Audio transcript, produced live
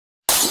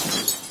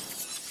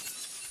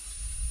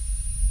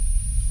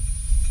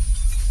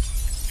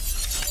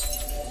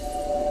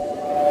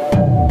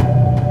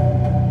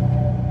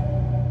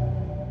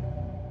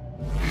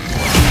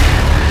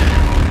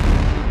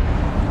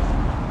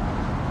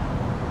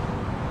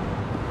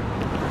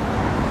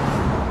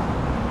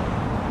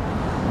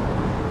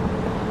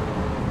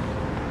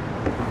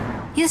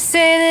You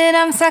say that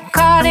I'm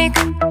psychotic,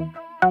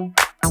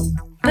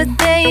 but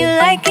then you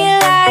like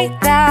it like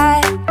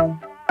that.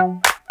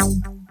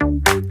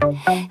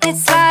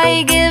 It's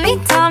like every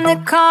time the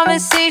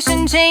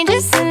conversation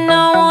changes, and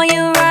I want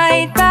you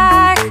right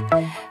back,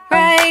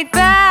 right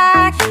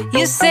back.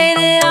 You say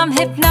that I'm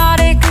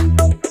hypnotic,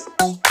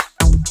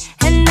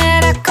 and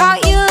that I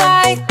caught you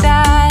like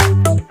that.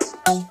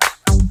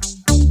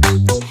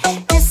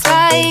 It's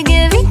like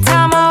every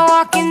time I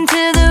walk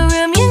into the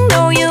room, you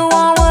know you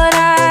want what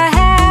I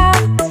have,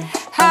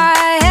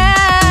 I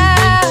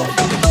have.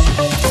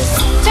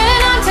 Turn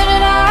it on, turn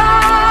it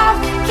off.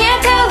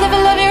 Can't tell if I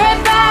love you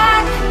right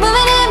back.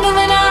 Moving in,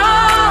 moving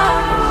on.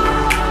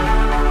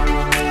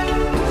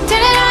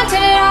 Turn it on,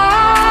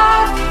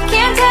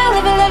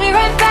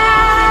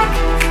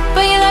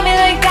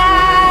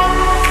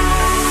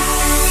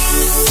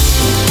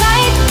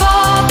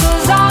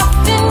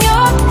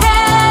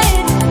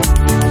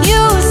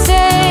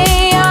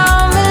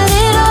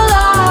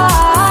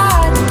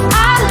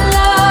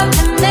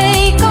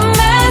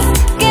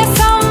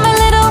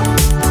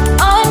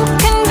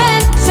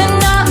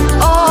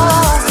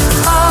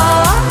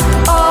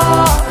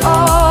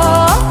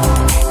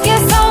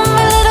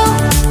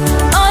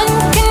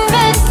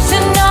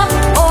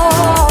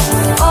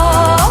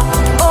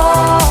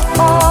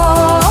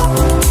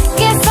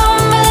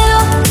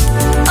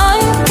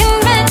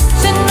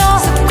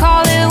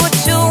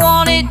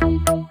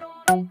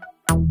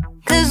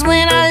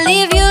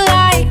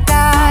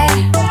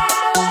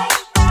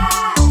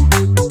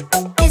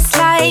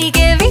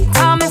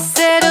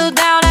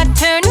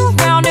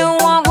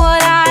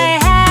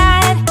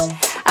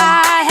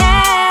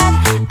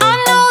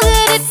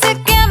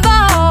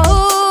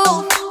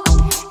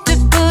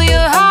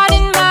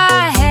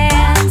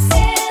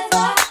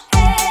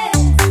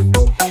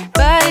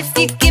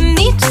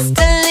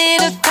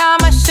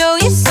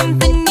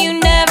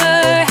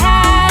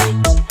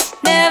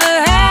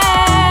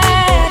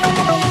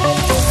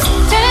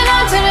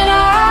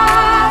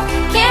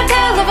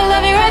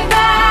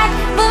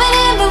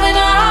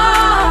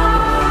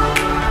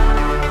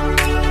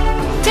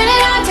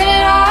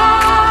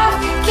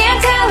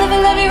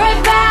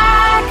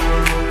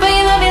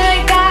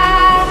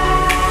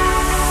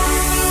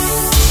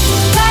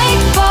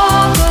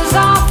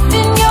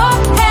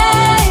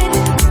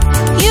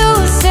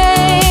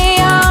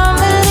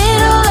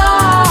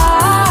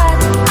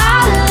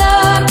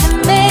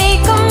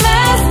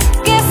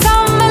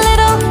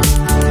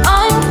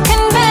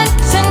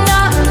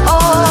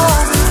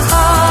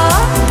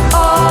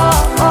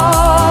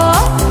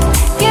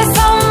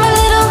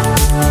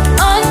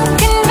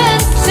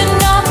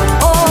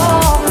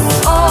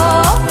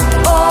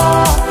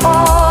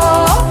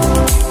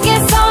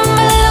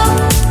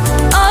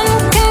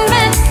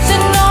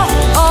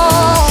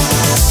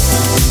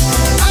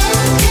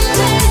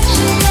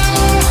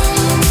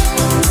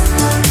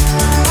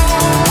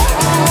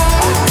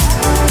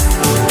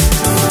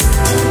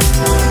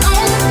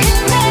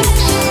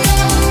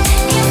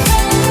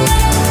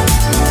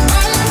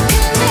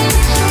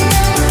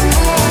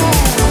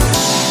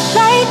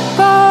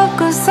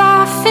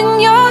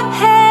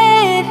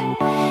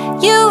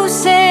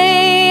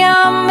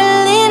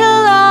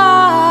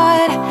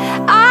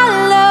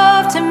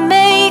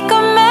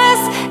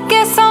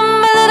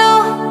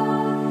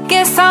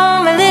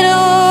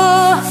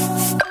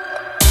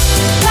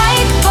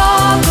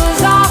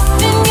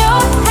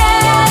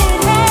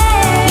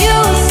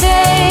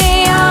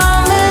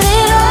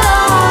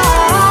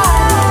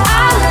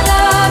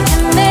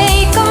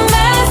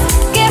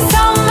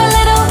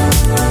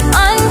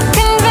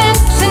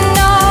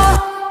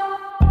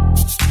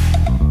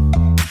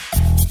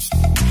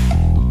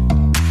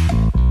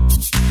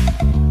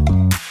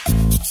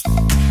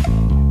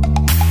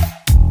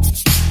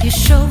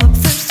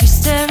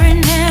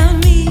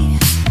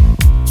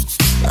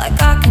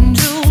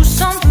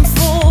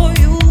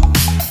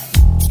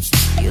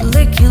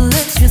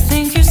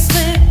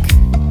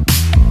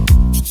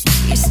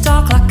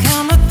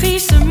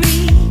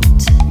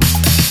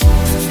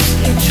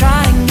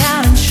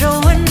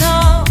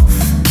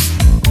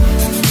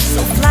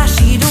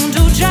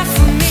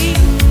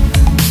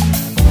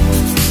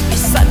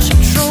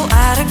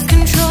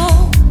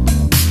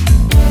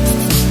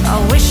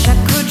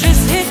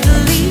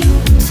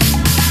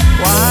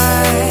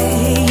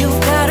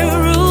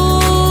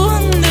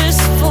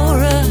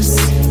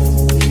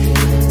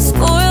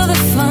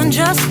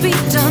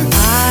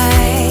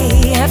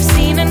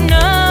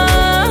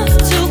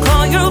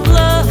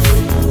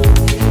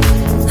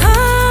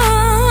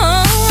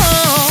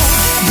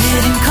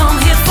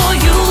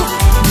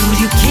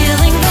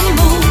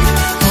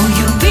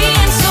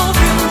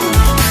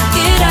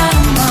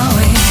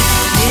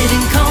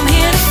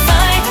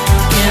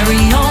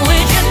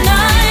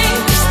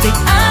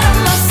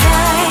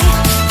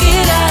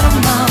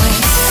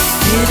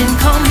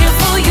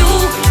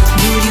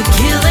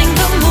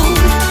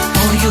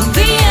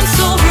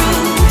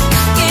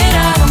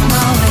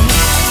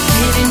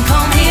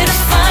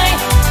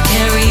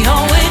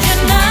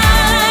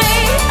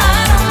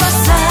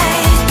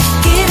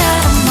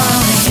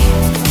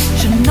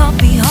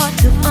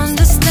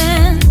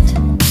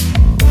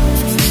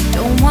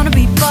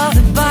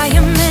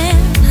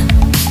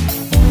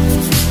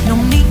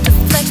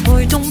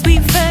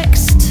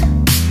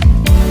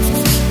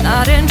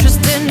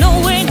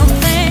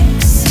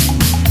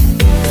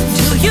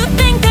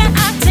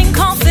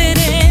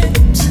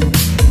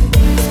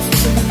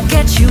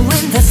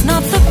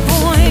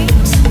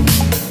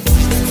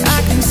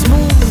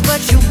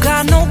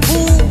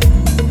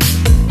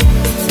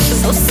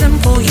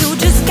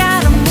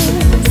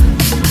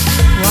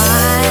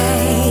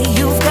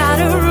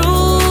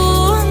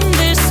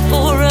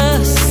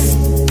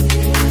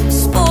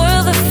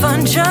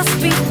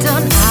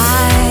 done?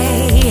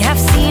 I have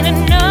seen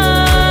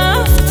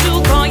enough to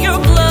call your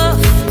bluff.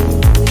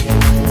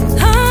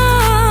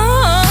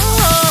 Oh,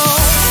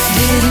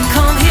 didn't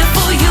come here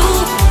for you.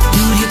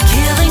 Dude, you're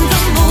killing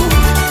the mood.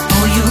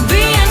 Oh, you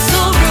being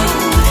so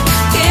rude.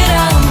 Get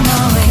out of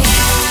my way.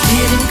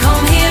 Didn't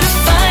come here to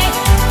fight.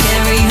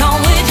 Carry on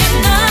with your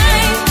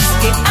night.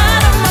 Get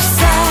out of my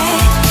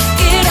sight.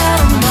 Get out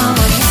of my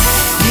way.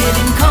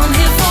 Didn't come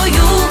here for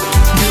you.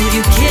 Dude,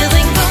 you're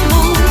killing the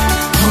mood.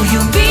 Oh,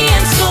 you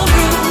being so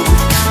rude.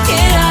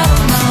 Get out of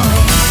my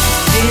way.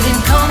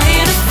 Didn't come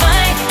here to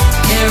fight.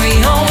 Carry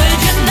on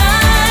with your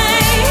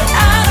night.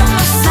 Out of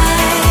my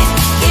sight.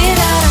 Get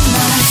out of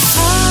my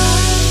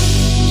sight.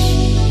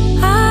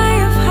 I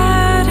have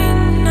had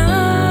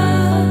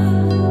enough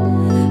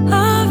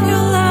of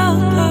your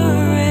loud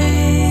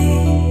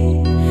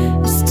parade.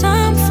 It's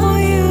time for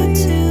you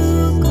to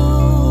go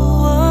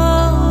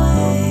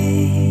away.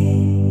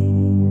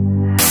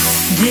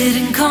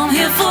 Didn't come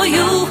here for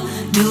you.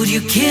 Dude,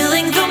 you're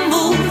killing the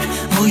mood.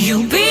 Oh, you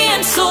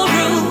being so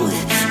rude.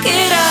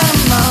 Get out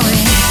of my way.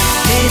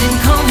 Didn't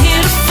come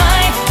here to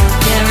fight.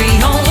 Carry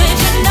on with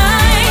your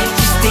night.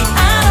 Just be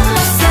out of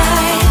my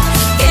sight.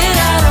 Get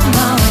out of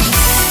my way.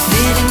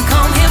 Didn't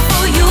come here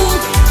for you.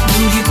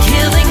 Dude, you're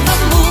killing the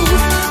mood.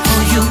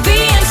 Oh, you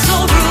being so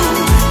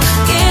rude.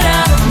 Get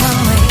out of my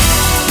way.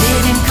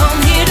 Didn't come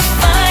here to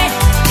fight.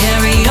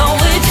 Carry on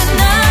with your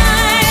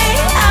night.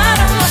 Out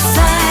of my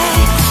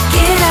sight.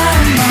 Get out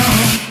of my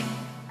way.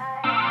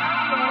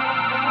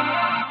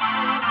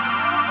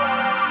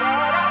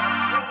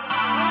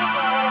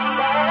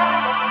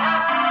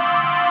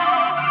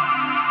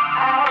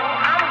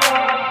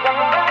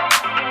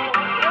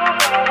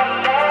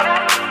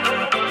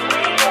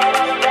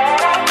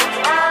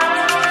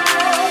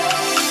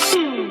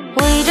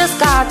 We just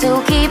got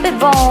to keep it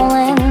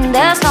rolling.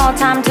 There's no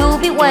time to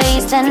be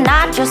wasting.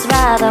 I'd just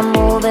rather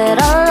move it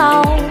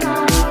along.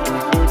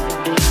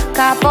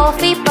 Got both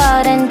feet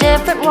but in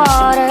different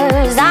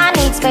waters. I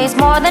need space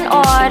more than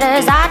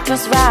orders. I'd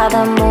just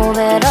rather move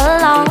it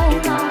along.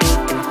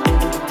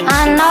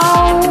 I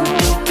know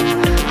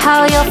how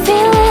you're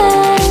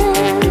feeling,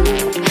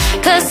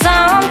 'cause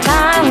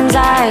sometimes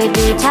I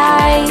do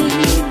tight.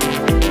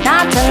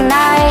 Not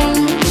tonight.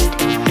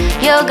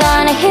 You're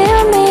gonna hear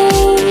me.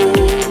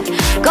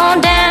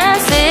 Gon'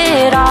 dance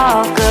it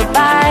off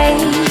goodbye.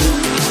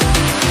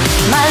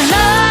 My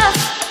love,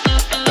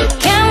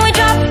 can we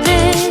drop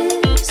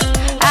this?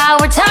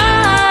 Our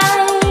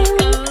time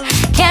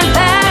can't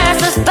pass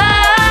us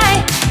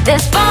by.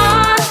 This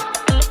bond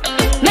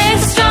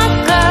makes us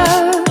stronger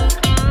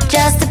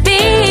just to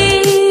be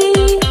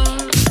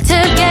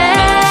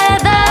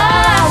together.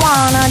 All I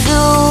wanna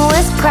do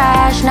is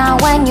crash now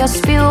when you're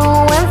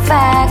spewing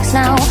facts.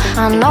 Now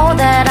I know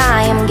that I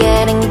am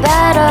getting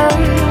better.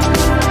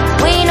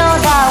 We know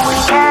that we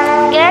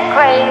can get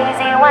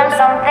crazy when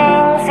some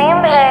things seem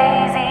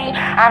hazy.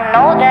 I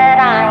know that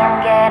I am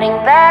getting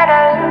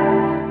better.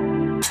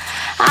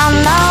 I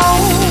know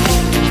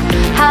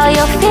how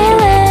you're feeling.